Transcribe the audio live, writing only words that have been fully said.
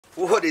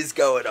What is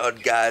going on,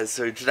 guys?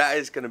 So today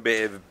is going to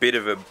be a bit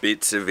of a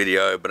bits of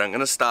video, but I'm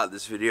going to start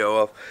this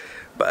video off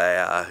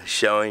by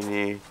showing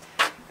you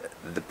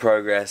the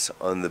progress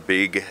on the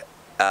big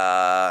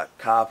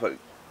carpet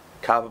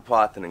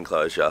python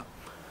enclosure.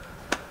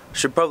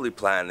 Should probably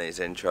plan these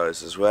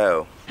intros as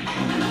well.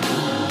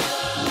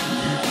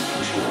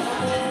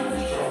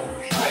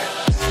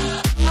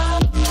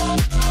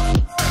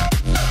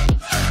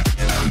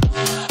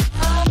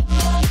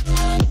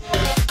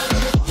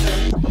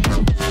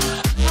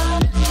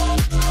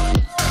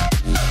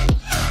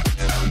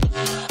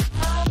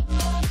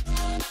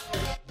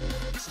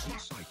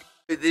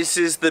 This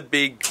is the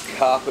big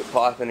carpet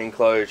python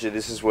enclosure.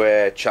 This is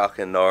where Chuck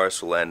and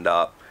Norris will end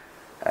up.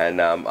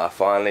 And I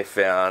finally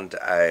found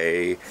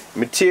a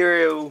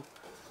material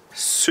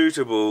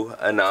suitable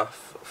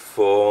enough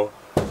for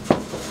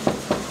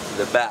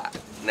the bat.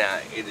 Now,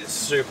 it is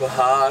super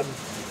hard,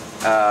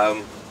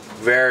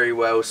 very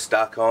well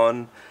stuck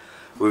on.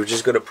 We've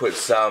just got to put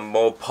some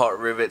more pot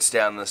rivets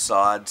down the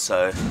side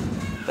so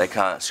they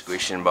can't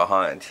squish in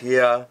behind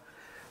here.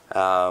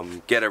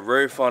 Get a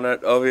roof on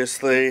it,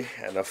 obviously,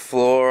 and a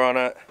floor on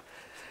it,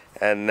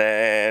 and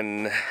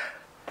then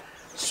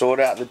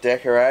sort out the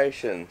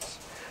decorations.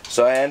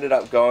 So I ended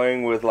up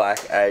going with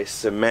like a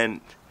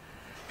cement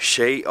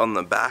sheet on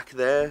the back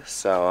there,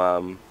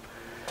 so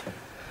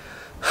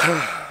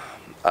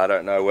I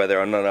don't know whether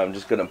or not I'm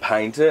just gonna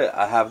paint it.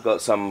 I have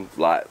got some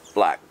like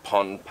black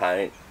pond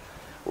paint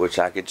which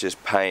I could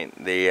just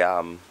paint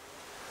the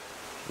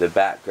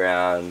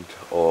background,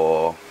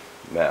 or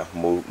yeah,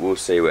 we'll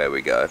see where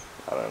we go.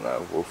 I don't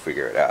know, we'll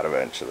figure it out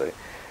eventually.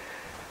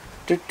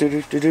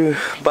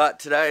 But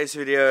today's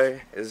video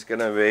is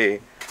gonna be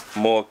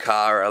more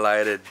car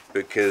related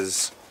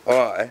because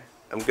I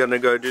am gonna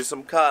go do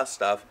some car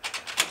stuff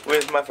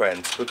with my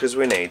friends because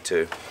we need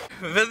to.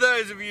 For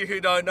those of you who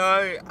don't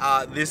know,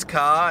 this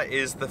car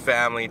is the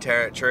family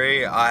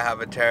territory. I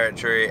have a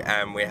territory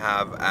and we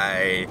have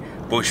a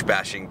bush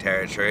bashing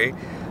territory.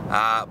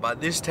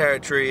 But this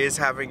territory is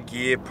having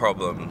gear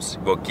problems,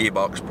 well,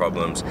 gearbox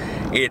problems.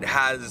 It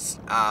has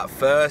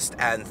first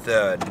and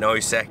third, no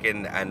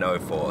second and no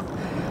fourth.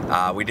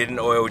 We did an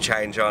oil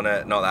change on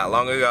it not that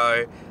long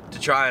ago to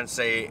try and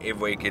see if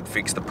we could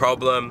fix the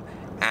problem,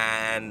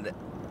 and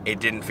it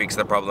didn't fix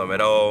the problem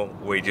at all.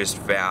 We just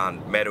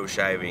found metal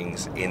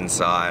shavings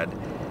inside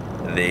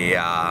the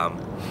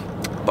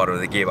bottom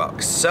of the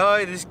gearbox.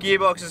 So this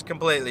gearbox is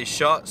completely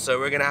shot, so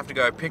we're gonna have to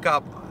go pick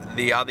up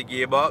the other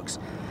gearbox.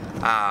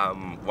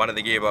 One of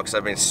the gearboxes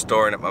I've been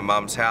storing at my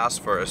mum's house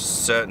for a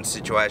certain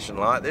situation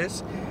like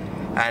this,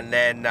 and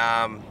then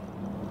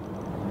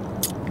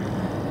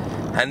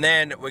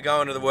we're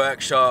going to the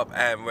workshop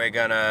and we're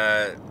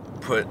gonna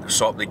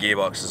swap the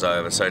gearboxes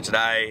over. So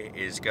today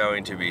is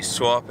going to be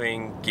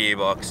swapping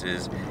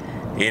gearboxes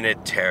in a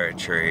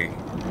territory.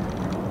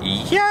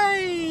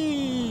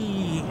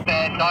 Yay!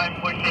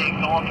 Don't push the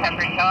exhaust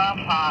temperature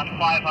past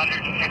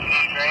 550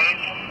 degrees.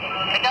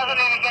 It doesn't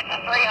even get to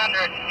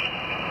 300.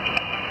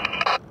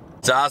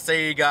 So I'll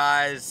see you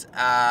guys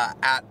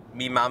at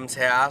me mum's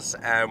house,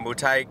 and we'll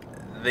take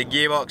the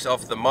gearbox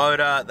off the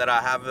motor that I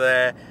have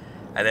there,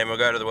 and then we'll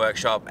go to the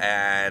workshop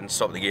and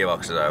swap the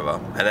gearboxes over.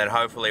 And then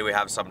hopefully we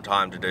have some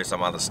time to do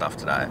some other stuff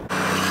today.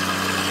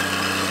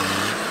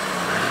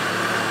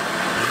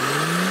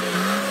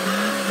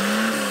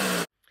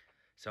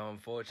 So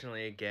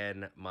unfortunately,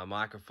 again, my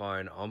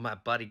microphone on my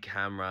buddy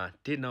camera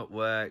did not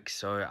work,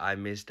 so I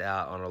missed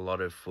out on a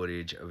lot of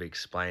footage of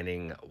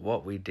explaining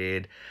what we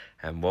did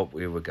and what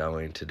we were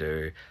going to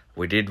do.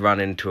 We did run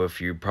into a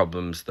few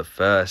problems the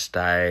first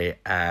day,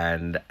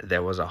 and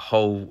there was a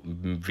whole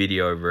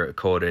video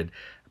recorded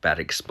about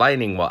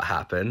explaining what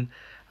happened,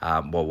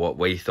 what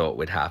we thought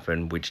would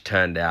happen, which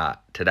turned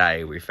out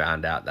today we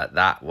found out that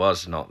that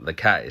was not the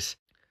case.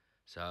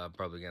 So I'm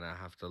probably going to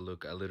have to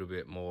look a little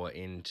bit more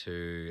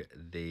into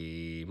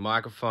the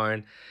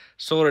microphone,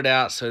 sort it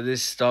out so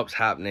this stops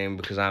happening,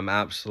 because I'm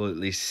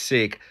absolutely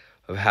sick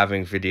of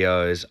having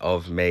videos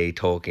of me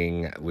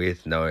talking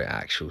with no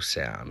actual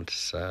sound.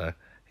 So,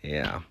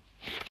 yeah.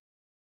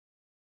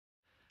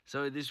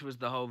 So this was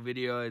the whole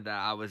video that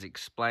I was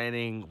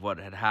explaining what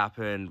had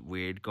happened.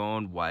 We had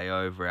gone way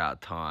over our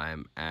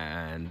time,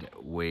 and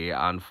we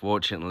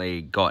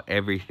unfortunately got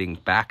everything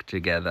back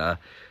together,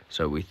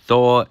 so we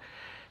thought,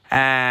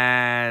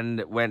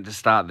 and went to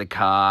start the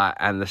car,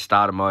 and the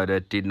starter motor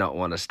did not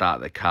want to start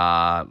the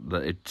car.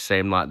 It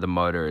seemed like the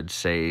motor had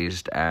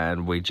seized,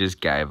 and we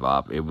just gave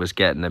up. It was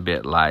getting a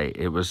bit late.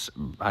 It was,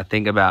 I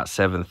think, about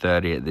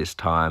 7:30 at this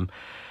time,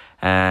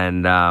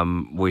 and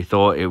we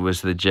thought it was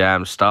the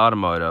jammed starter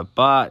motor,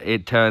 but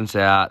it turns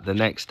out the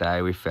next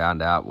day we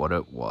found out what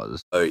it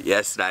was. So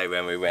yesterday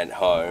when we went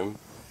home,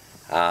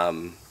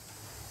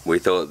 we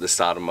thought the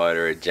starter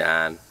motor had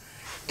jammed.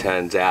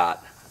 Turns out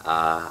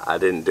I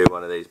didn't do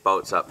one of these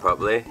bolts up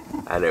properly,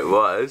 and it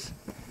was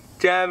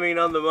jamming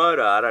on the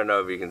motor. I don't know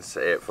if you can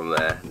see it from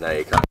there. No,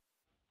 you can't.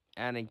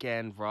 And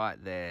again,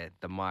 right there,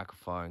 the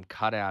microphone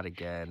cut out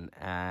again,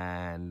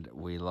 and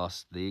we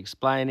lost the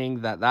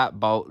explaining that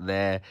that bolt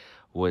there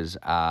was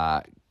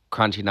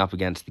crunching up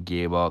against the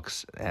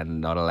gearbox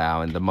and not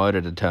allowing the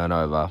motor to turn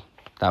over.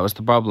 That was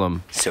the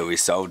problem. So we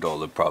solved all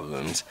the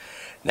problems.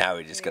 Now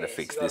we just got to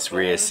fix this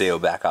rear seal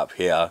back up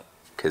here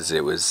because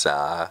it was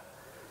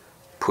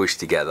pushed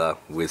together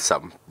with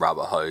some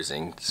rubber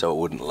hosing so it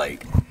wouldn't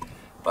leak.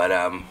 But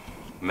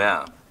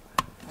now,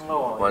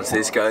 once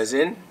this goes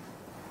in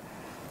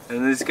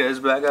and this goes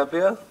back up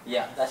here,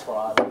 yeah, that's what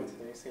I like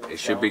to do. It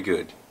should be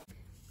good.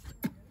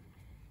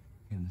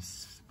 And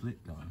split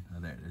going. Oh,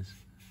 there it is.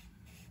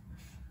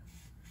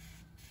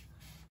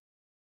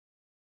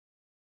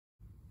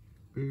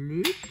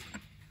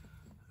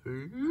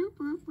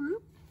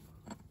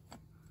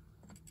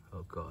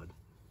 Oh God.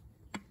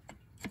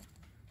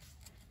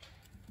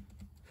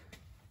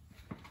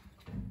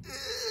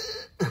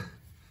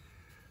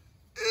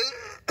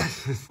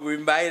 We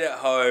made it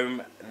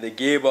home. The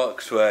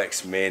gearbox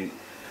works mint.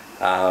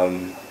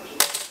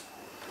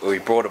 We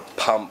brought a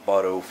pump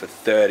bottle for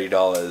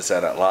 $30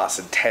 and it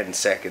lasted 10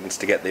 seconds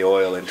to get the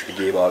oil into the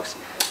gearbox.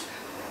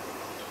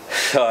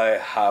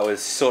 So I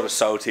was sort of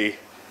salty,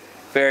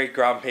 very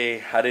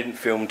grumpy. I didn't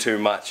film too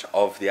much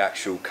of the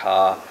actual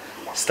car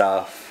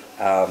stuff,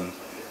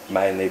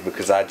 mainly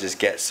because I just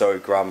get so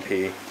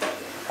grumpy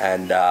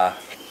and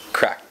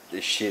crack the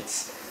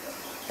shits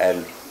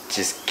and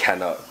just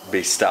cannot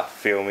be stuff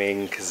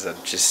filming because I'm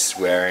just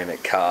swearing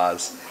at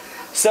cars.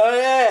 So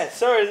yeah,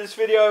 sorry this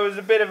video was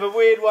a bit of a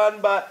weird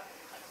one, but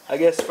I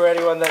guess for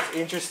anyone that's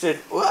interested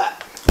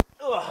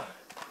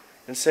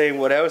in seeing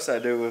what else I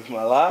do with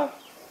my life,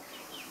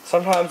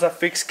 sometimes I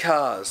fix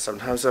cars,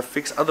 sometimes I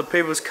fix other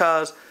people's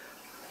cars,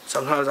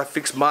 sometimes I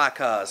fix my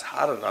cars.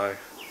 I don't know.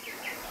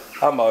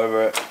 I'm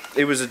over it.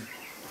 It was a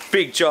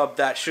big job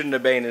that shouldn't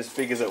have been as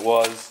big as it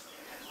was.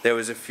 There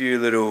was a few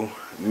little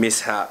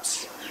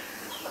mishaps,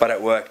 but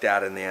it worked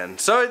out in the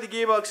end. So the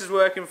gearbox is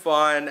working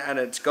fine and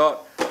it's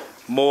got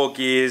more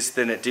gears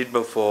than it did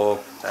before.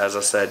 As I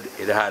said,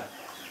 it had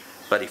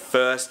bloody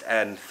first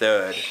and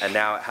third and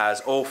now it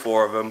has all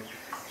four of them.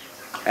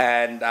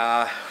 And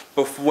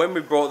when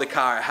we brought the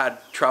car it had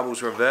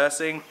troubles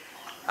reversing.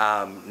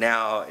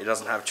 Now it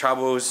doesn't have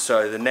troubles,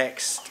 so the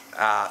next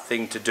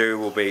thing to do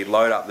will be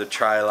load up the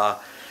trailer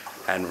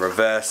and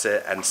reverse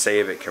it and see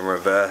if it can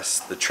reverse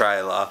the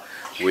trailer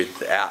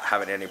without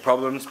having any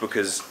problems,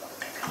 because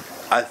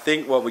I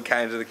think what we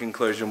came to the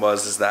conclusion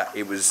was that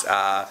it was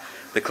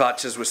the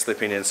clutches were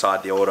slipping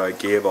inside the auto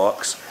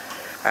gearbox,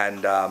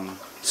 and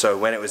so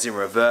when it was in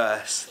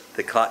reverse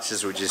the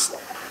clutches were just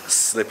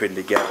slipping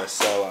together.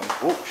 So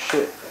oh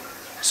shit,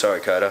 sorry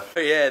Coda.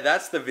 But yeah,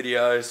 that's the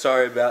video.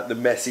 Sorry about the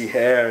messy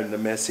hair and the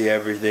messy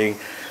everything.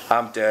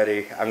 I'm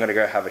dirty. I'm gonna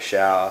go have a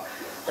shower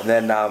and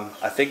then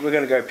I think we're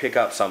gonna go pick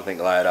up something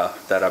later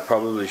that I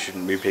probably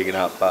shouldn't be picking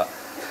up, but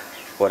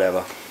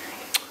whatever.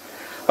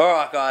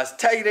 Alright guys,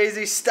 take it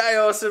easy, stay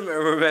awesome, and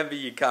remember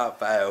you can't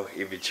fail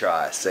if you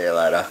try. See you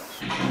later.